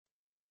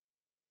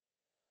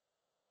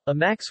A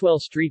Maxwell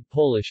Street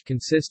Polish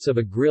consists of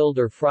a grilled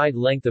or fried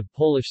length of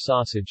Polish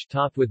sausage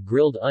topped with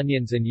grilled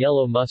onions and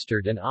yellow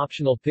mustard and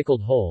optional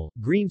pickled whole,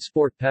 green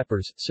sport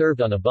peppers,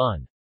 served on a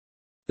bun.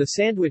 The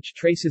sandwich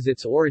traces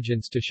its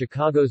origins to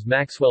Chicago's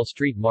Maxwell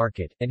Street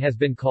Market, and has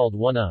been called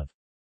one of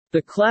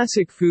the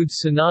classic foods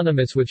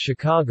synonymous with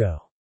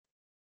Chicago.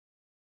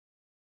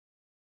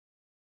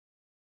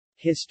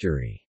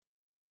 History.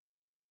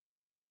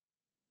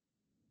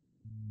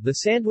 The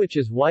sandwich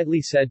is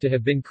widely said to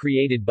have been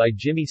created by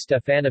Jimmy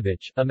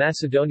Stefanovich, a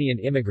Macedonian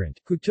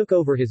immigrant, who took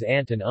over his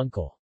aunt and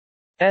uncle's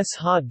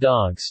hot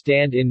dog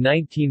stand in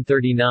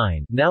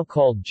 1939, now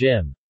called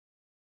Jim's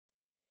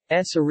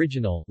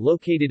Original,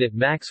 located at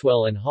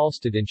Maxwell and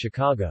Halsted in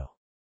Chicago.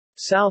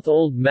 South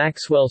Old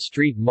Maxwell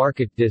Street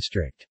Market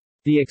District.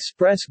 The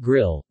Express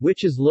Grill,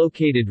 which is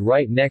located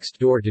right next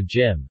door to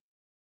Jim's,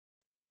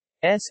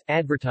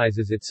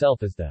 advertises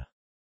itself as the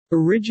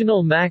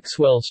original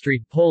Maxwell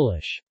Street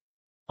Polish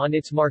on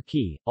its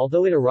marquee,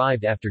 although it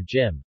arrived after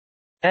Jim's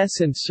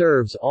and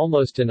serves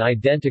almost an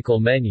identical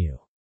menu.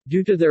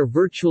 Due to their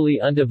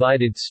virtually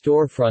undivided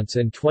storefronts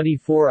and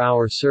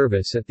 24-hour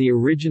service at the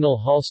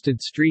original Halsted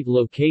Street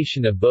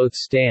location of both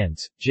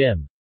stands,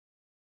 Jim's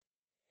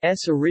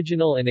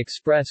Original and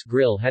Express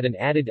Grill had an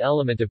added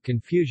element of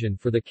confusion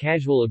for the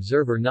casual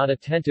observer not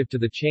attentive to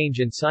the change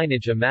in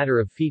signage a matter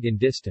of feet in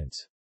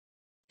distance.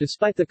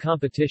 Despite the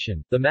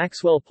competition, the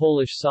Maxwell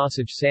Polish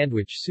sausage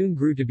sandwich soon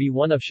grew to be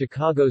one of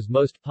Chicago's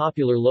most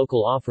popular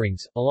local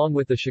offerings, along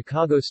with the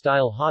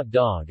Chicago-style hot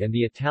dog and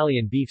the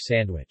Italian beef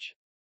sandwich.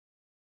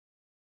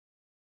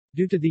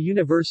 Due to the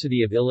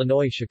University of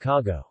Illinois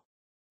Chicago's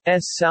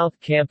South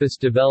Campus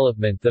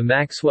development, the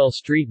Maxwell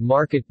Street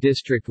Market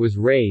District was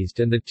razed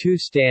and the two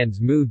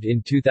stands moved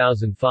in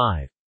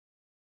 2005.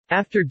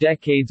 After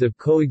decades of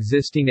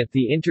coexisting at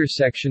the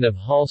intersection of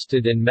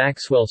Halsted and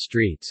Maxwell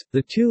Streets,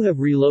 the two have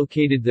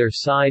relocated their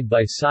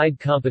side-by-side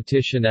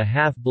competition a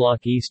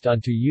half-block east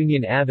onto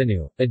Union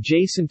Avenue,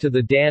 adjacent to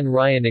the Dan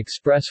Ryan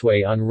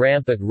Expressway on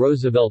ramp at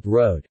Roosevelt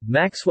Road.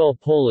 Maxwell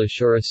Polish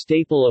are a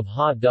staple of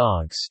hot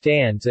dog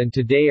stands and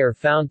today are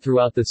found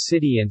throughout the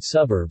city and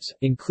suburbs,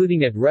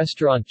 including at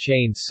restaurant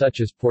chains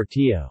such as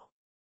Portillo's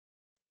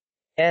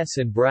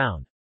and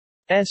Brown's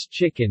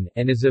Chicken,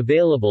 and is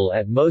available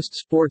at most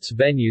sports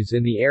venues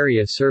in the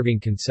area serving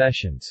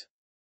concessions.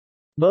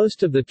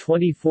 Most of the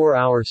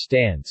 24-hour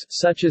stands,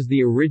 such as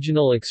the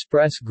original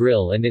Express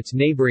Grill and its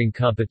neighboring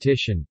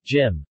competition,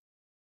 Jim's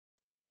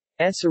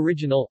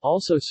Original,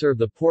 also serve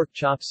the pork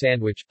chop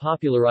sandwich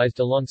popularized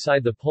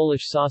alongside the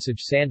Polish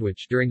sausage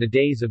sandwich during the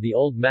days of the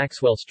old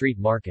Maxwell Street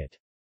Market.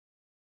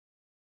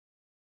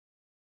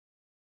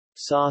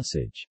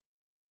 Sausage.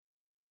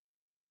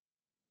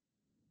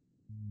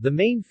 The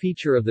main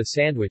feature of the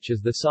sandwich is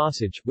the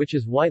sausage, which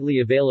is widely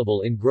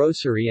available in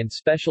grocery and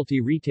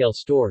specialty retail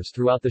stores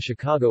throughout the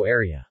Chicago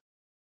area.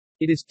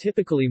 It is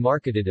typically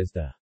marketed as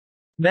the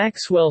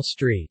Maxwell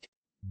Street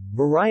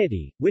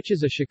variety, which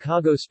is a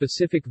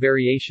Chicago-specific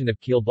variation of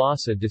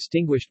kielbasa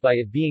distinguished by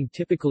it being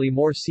typically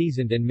more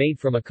seasoned and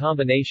made from a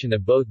combination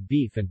of both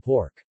beef and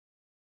pork.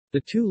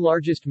 The two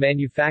largest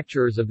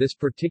manufacturers of this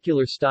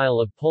particular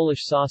style of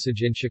Polish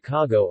sausage in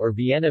Chicago are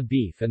Vienna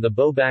Beef and the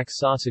Bobach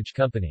Sausage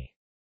Company.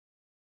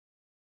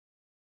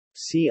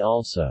 See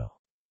also: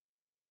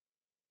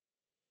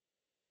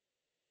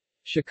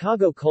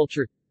 Chicago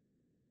culture,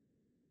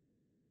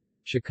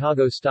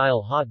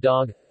 Chicago-style hot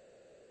dog,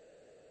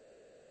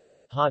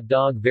 hot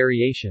dog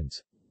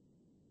variations,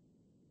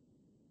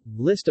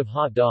 list of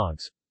hot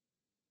dogs,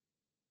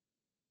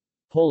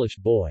 Polish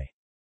boy.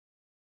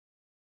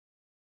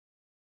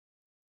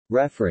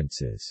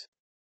 References.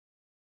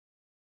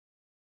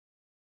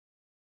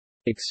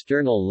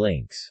 External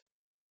links.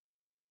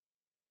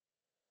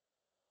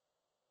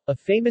 A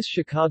famous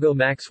Chicago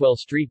Maxwell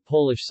Street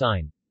Polish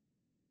sign.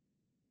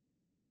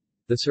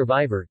 The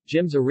Survivor,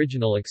 Jim's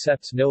Original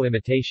accepts no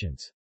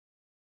imitations.